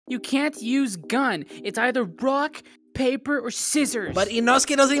You can't use gun. It's either rock, paper, or scissors. But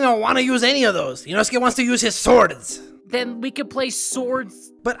Inosuke doesn't even want to use any of those. Inosuke wants to use his swords. Then we could play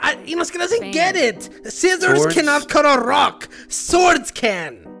swords. But Inosuke doesn't get it. Scissors cannot cut a rock. Swords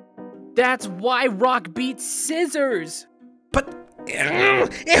can. That's why rock beats scissors. But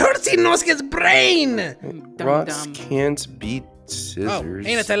it hurts Inosuke's brain. Rocks can't beat scissors. Oh,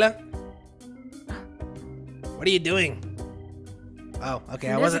 hey, Nutella. What are you doing? Oh, okay.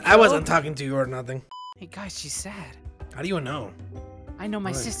 I wasn't talking to you or nothing. Hey guys, she's sad. How do you know? I know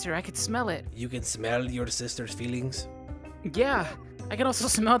my sister. I could smell it. You can smell your sister's feelings? Yeah. I can also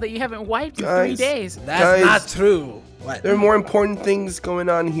smell that you haven't wiped in 3 days. That's not true. What? There are more important things going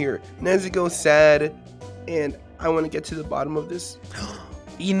on here. Nezuko's sad, and I want to get to the bottom of this.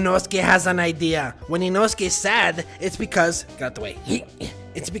 Inosuke has an idea. When Inosuke is sad, it's because... Get out the way.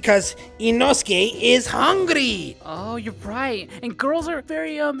 It's because Inosuke is hungry. Oh, you're right. And girls are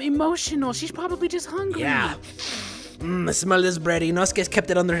very emotional. She's probably just hungry. Yeah. Smell this bread. Inosuke's kept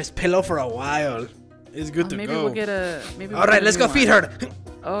it under his pillow for a while. It's good to maybe go. We'll get a... All right, let's go feed her.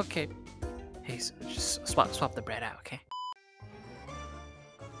 Okay. Hey, so just swap the bread out, okay?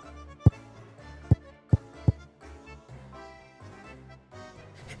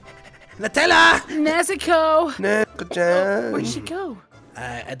 Nutella! Nezuko! Nezuko-chan! Oh, where'd she go?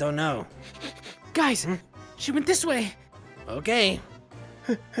 I don't know. Guys, she went this way. Okay.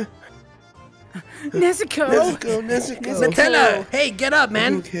 Nezuko! Nezuko! Nutella! Hey, get up,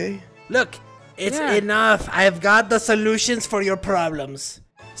 man! Okay. Look, it's enough. I've got the solutions for your problems.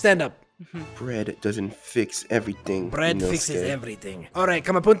 Stand up. Bread doesn't fix everything. Bread fixes everything. Alright,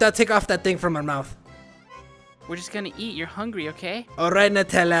 Kamapunta, take off that thing from her mouth. We're just gonna eat. You're hungry, okay? Alright,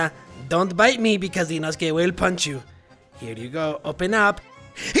 Nutella. Don't bite me because Inosuke will punch you. Here you go. Open up.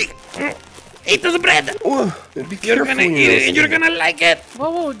 Eat this bread! Oh, you're gonna eat it and you're gonna like it!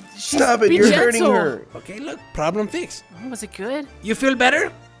 Whoa, stop it, you're hurting her. Okay, look, problem fixed. Oh, was it good? You feel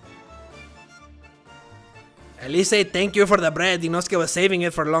better? At least say thank you for the bread. Inosuke was saving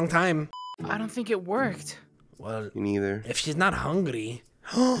it for a long time. I don't think it worked. Well, me neither. If she's not hungry,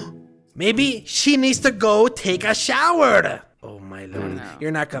 maybe she needs to go take a shower. Oh my lord, no.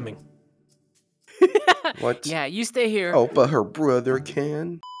 You're not coming. What? Yeah, you stay here. Oh, but her brother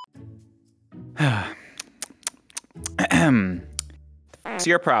can. It's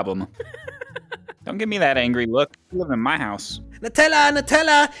your problem. Don't give me that angry look. You live in my house.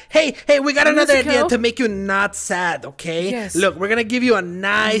 Nutella! Hey, we got another idea to make you not sad, okay? Yes. Look, we're gonna give you a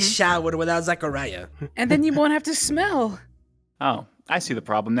nice shower without Zachariah. And then you won't have to smell. Oh, I see the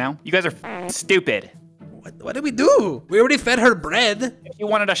problem now. You guys are stupid. What did we do? We already fed her bread. If she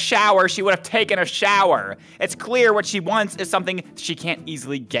wanted a shower, she would have taken a shower. It's clear what she wants is something she can't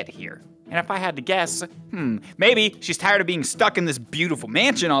easily get here. And if I had to guess, maybe she's tired of being stuck in this beautiful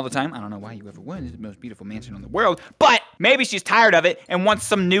mansion all the time. I don't know why you ever would. It's the most beautiful mansion in the world. But maybe she's tired of it and wants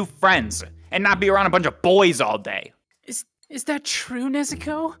some new friends and not be around a bunch of boys all day. Is that true,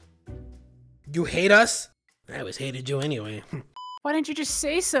 Nezuko? You hate us? I always hated you anyway. Why didn't you just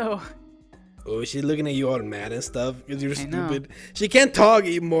say so? Oh, she's looking at you all mad and stuff because you're stupid. She can't talk,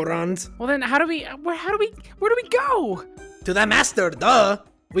 you morons. Well then, where do we go? To the master, duh.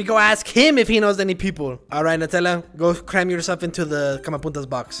 We go ask him if he knows any people. All right, Nutella, go cram yourself into the Kamapunta's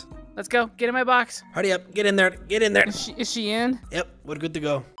box. Let's go. Get in my box. Hurry up. Get in there. Get in there. Is she in? Yep, we're good to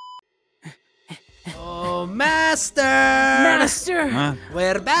go. Oh, master! Master!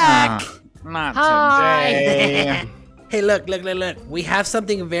 We're back. Not Hi. today. Hey, look. We have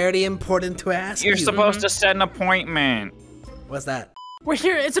something very important to ask you. You're supposed to set an appointment. What's that? We're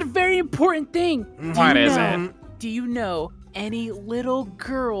here. It's a very important thing. What is it? Do you know any little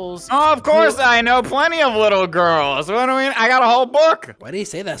girls? Oh, of course I know plenty of little girls. What do we? I got a whole book. Why did he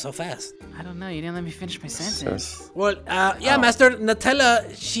say that so fast? I don't know. You didn't let me finish my sentence. Well, yeah, Master.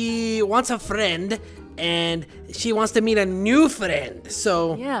 Nutella, she wants a friend, and she wants to meet a new friend.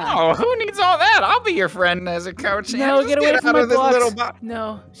 So yeah. Oh, who needs all that? I'll be your friend as a coach. No, get away from my box.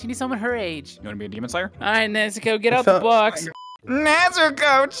 No, she needs someone her age. You want to be a demon slayer? All right, Nezuko, get out the box.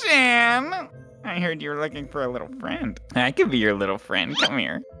 Nezuko-chan! I heard you were looking for a little friend. I could be your little friend. Come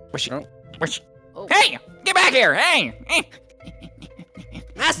here. Where's she? Where's she? Oh. Hey! Get back here! Hey!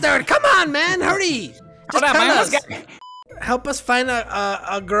 Master, come on, man! Hurry! Hold on, man. Help us find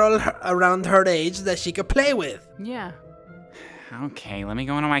a girl around her age that she could play with. Yeah. Okay, let me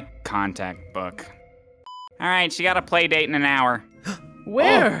go into my contact book. All right, she got a play date in an hour.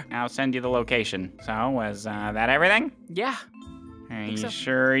 Where? I'll send you the location. So, was that everything? Yeah. Are you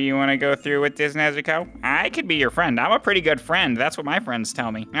sure you want to go through with this, Nezuko? I could be your friend. I'm a pretty good friend. That's what my friends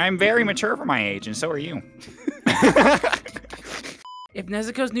tell me. I'm very mature for my age, and so are you. If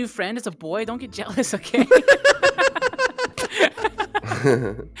Nezuko's new friend is a boy, don't get jealous, okay?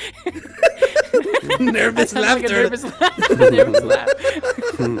 Nervous Like a laughter. nervous laugh. Nervous laugh.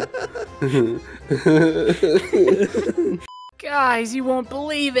 Guys, you won't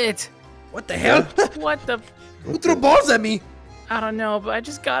believe it. What the hell? What the? Who threw balls at me? I don't know, but I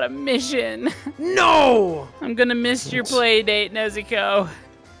just got a mission. No! I'm gonna miss your play date, Nezuko.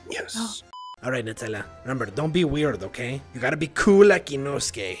 Yes. Alright, Nutella. Remember, don't be weird, okay? You gotta be cool like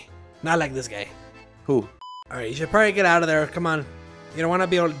Inosuke. Not like this guy. Who? Alright, you should probably get out of there. Come on. You don't wanna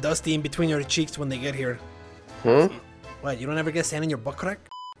be all dusty in between your cheeks when they get here. Huh? What, you don't ever get sand in your butt crack?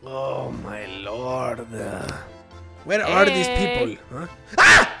 Oh my lord. Where are these people? Huh?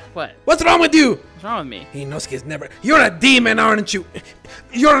 Ah! What? What's wrong with you? What's wrong with me? Inosuke's never. You're a demon, aren't you?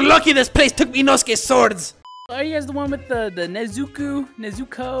 You're lucky this place took Inosuke's swords. Are you guys the one with the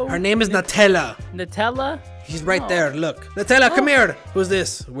Nezuko? Her name is Nutella. Nutella? She's right Oh. there. Look. Nutella, come here. Who's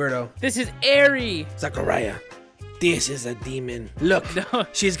this weirdo? This is Eri. Zachariah. This is a demon. Look. No.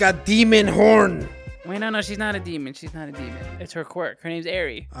 She's got demon horn. Wait, no, she's not a demon. She's not a demon. It's her quirk. Her name's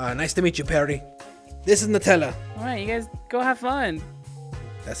Eri. Nice to meet you, Perry. This is Nutella. All right, you guys go have fun.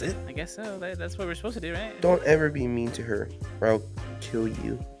 That's it? I guess so. That's what we're supposed to do, right? Don't ever be mean to her, or I'll kill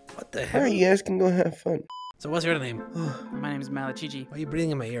you. What the hell? Alright, you guys can go have fun. So what's your name? My name is Malachichi. Why are you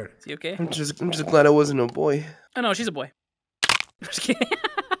breathing in my ear? Is he okay? I'm just glad I wasn't a boy. Oh, no, she's a boy. Just kidding.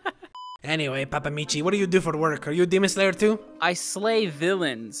 Anyway, Papa Michi, what do you do for work? Are you a demon slayer too? I slay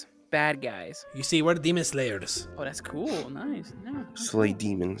villains. Bad guys. You see, we're demon slayers. Oh, that's cool. Nice. Yeah. Slay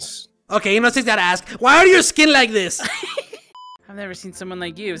demons. Okay, Inosuke's gotta ask, why are your skin like this? I've never seen someone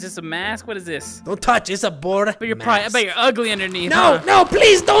like you. Is this a mask? What is this? Don't touch, it's a board. But you're probably, I bet you're ugly underneath. No, huh? no,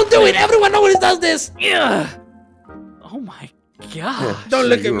 please don't do it. Everyone always does this. Ugh. Oh my god. Don't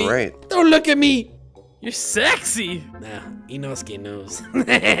look at You me. were right. Don't look at me. You're sexy. Nah, Inosuke knows.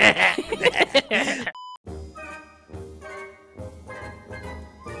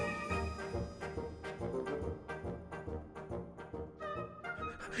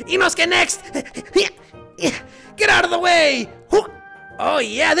 Inosuke next. Get out of the way. Oh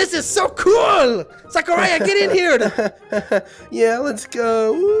yeah, this is so cool. Zachariah, get in here. Yeah, let's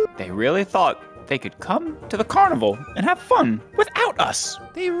go. They really thought they could come to the carnival and have fun without us.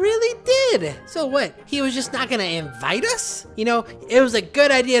 They really did. So what? He was just not gonna invite us? You know, it was a good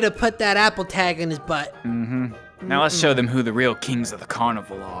idea to put that Apple tag in his butt. Now let's show them who the real kings of the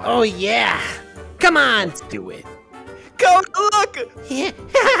carnival are. Oh yeah. Come on. Do it. Go look! Yeah.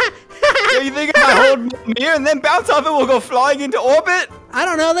 You think if I hold one here and then bounce off it, we'll go flying into orbit? I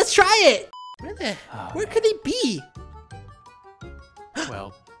don't know. Let's try it. Where could they be?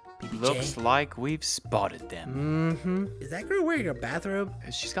 Well, looks like we've spotted them. Is that girl wearing a bathrobe?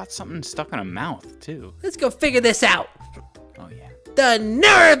 She's got something stuck in her mouth, too. Let's go figure this out. Oh, yeah. The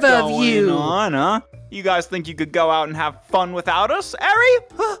nerve of Going you! on, huh? You guys think you could go out and have fun without us, Eri?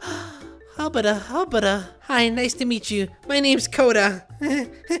 Hubba. Hi, nice to meet you. My name's Koda.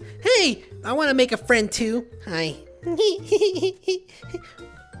 Hey, I want to make a friend too. Hi.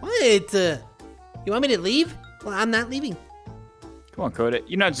 What? You want me to leave? Well, I'm not leaving. Come on, Koda.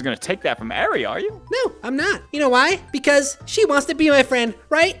 You're not just gonna take that from Eri, are you? No, I'm not. You know why? Because she wants to be my friend,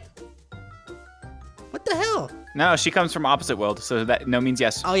 right? What the hell? No, she comes from opposite world, so that no means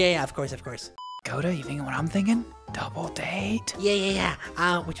yes. Oh, yeah, of course. Koda, you thinking what I'm thinking? Double date? Yeah.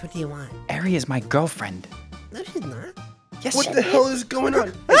 Which one do you want? Eri is my girlfriend. No, she's not. Yes, What she the hell is going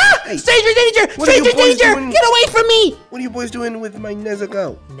on? Ah! Hey, Stranger danger! What are you Stranger boys danger! doing? Get away from me! what are you boys doing with my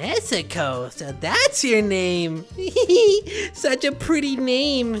Nezuko? Nezuko, so that's your name. Such a pretty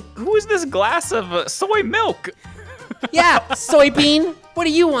name. Who is this glass of soy milk? Yeah, soybean. What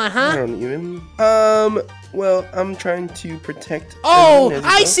do you want, I huh? don't even. Well, I'm trying to protect. Oh, Nezuko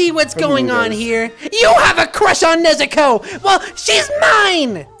I see what's from going you on guys. here. You have a crush on Nezuko. Well, she's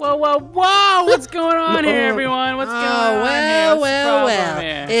mine. Whoa. What's going on here, everyone? What's going on here? What's the problem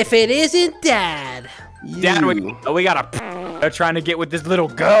here? If it isn't Dad. Dad, You. we got they're trying to get with this little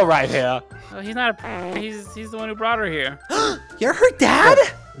girl right here. Oh, he's not a. He's the one who brought her here. You're her dad?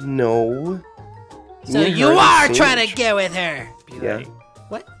 No. So Me and you her are the same trying to age. get with her. Yeah.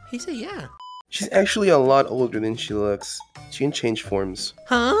 What? He said yeah. She's actually a lot older than she looks. She can change forms.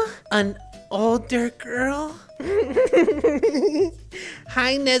 Huh? An older girl?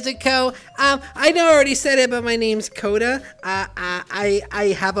 Hi, Nezuko. I know I already said it, but my name's Koda.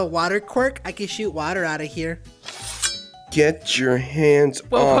 I have a water quirk. I can shoot water out of here. Get your hands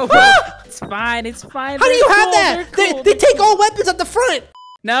Whoa. off. It's fine. How do you have that? They're cool. They take all weapons at the front.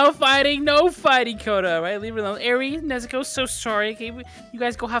 No fighting, Koda. Right? Leave it alone. Eri, Nezuko, so sorry. Okay, you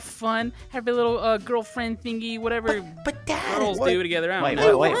guys go have fun. Have a little girlfriend thingy, whatever. But Dad, girls do together. I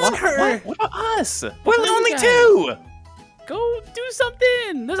don't Wait, know. what about us? We're the only two. Go do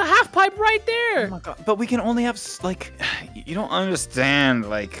something. There's a half pipe right there. Oh my god! But we can only have like, you don't understand.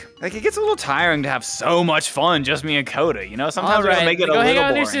 Like it gets a little tiring to have so much fun, just me and Koda. You know, sometimes we gotta make it a little boring. Go hang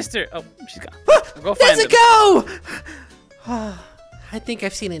out with your sister. Oh, she's gone. Go find them. Nezuko! I think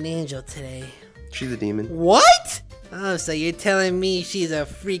I've seen an angel today. She's a demon. What? Oh, so you're telling me she's a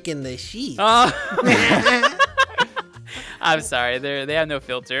freak in the sheets? Oh. I'm sorry. They have no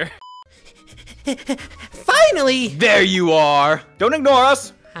filter. Finally! There you are. Don't ignore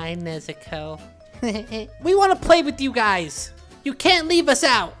us. Hi, Nezuko. We want to play with you guys. You can't leave us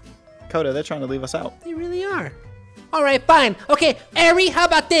out. Koda, they're trying to leave us out. They really are. All right, fine. Okay, Eri, how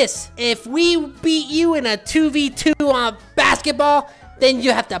about this? If we beat you in a 2v2 on basketball, then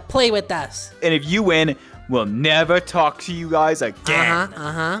you have to play with us. And if you win, we'll never talk to you guys again.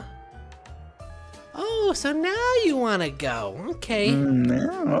 Oh, so now you want to go. Okay.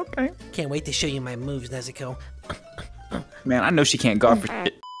 Yeah, okay. Can't wait to show you my moves, Nezuko. Man, I know she can't guard for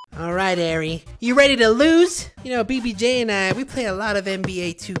shit. All right, Eri. You ready to lose? You know, BBJ and I, we play a lot of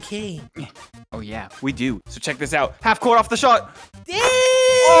NBA 2K. Oh, yeah, we do. So check this out. Half court off the shot. Dang!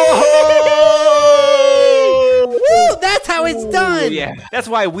 Oh! Woo, that's how it's done. Yeah, that's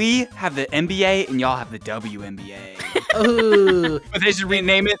why we have the NBA and y'all have the WNBA. Ooh. But they should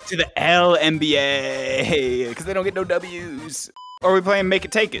rename it to the LNBA because they don't get no W's. Or we playing Make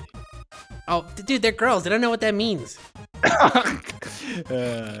It Take It. Oh, dude, they're girls. They don't know what that means. All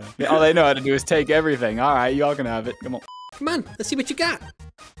they know how to do is take everything. All right, y'all can have it. Come on. Come on, let's see what you got.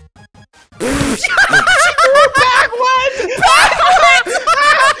 Backwards!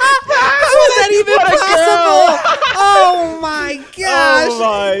 How is that even possible? Oh my gosh. Oh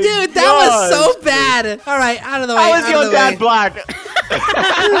my dude, that was so bad. All right, out of the way. How is your dad black?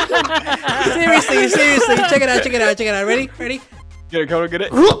 Seriously. Check it out. Ready? Get it, Koda, get it.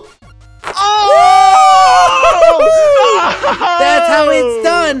 Oh! That's how it's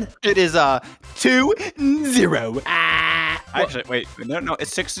done. It is 2-0. Actually, wait, no,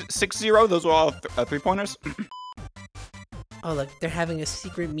 it's 6-0. Those were all 3-pointers. Oh look, they're having a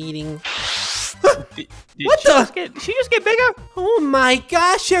secret meeting. Did What the? She just get bigger? Oh my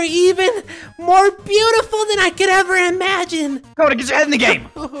gosh, you're even more beautiful than I could ever imagine. Koda, get your head in the game.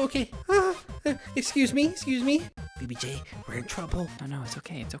 Oh, okay. Excuse me. BBJ, we're in trouble. No, it's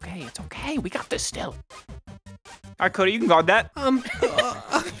okay. We got this still. All right, Koda, you can guard that.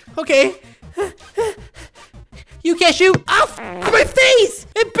 Okay. You can't shoot off my face!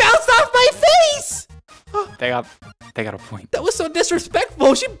 It bounced off my face! They got a point. That was so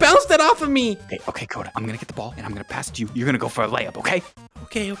disrespectful. She bounced it off of me. Okay, Koda, I'm gonna get the ball and I'm gonna pass it to you. You're gonna go for a layup, okay?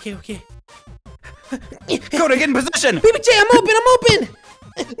 Okay. Koda, get in position! BBJ, I'm open!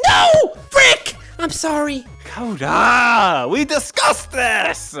 No! Frick! I'm sorry. Koda, we discussed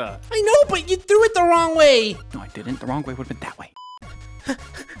this! I know, but you threw it the wrong way. No, I didn't. The wrong way would have been that way.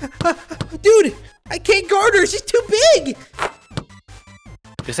 Dude, I can't guard her. She's too big.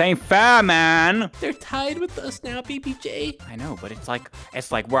 This ain't fair, man. They're tied with us now, BBJ. I know, but it's like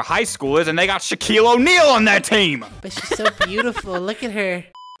we're high schoolers and they got Shaquille O'Neal on their team. But she's so beautiful. Look at her.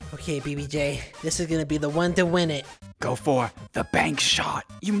 Okay, BBJ, this is gonna be the one to win it. Go for the bank shot.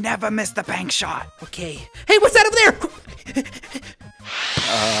 You never miss the bank shot. Okay. Hey, what's that over there?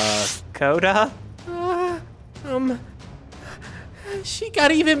 Koda? She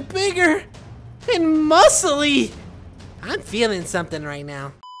got even bigger and muscly. I'm feeling something right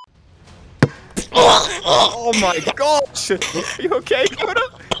now. Oh my gosh. Are you okay, Koda?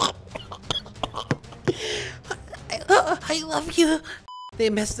 I love you. They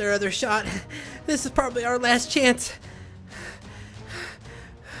missed their other shot. This is probably our last chance.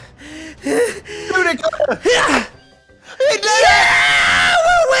 Yeah,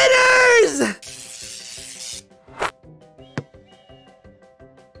 we're winners!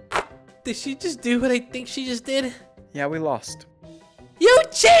 Did she just do what I think she just did? Yeah, we lost. You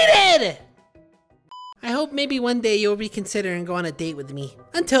cheated! I hope maybe one day you'll reconsider and go on a date with me.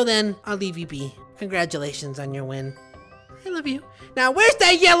 Until then, I'll leave you be. Congratulations on your win. I love you. Now, where's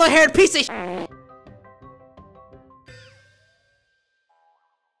that yellow-haired piece of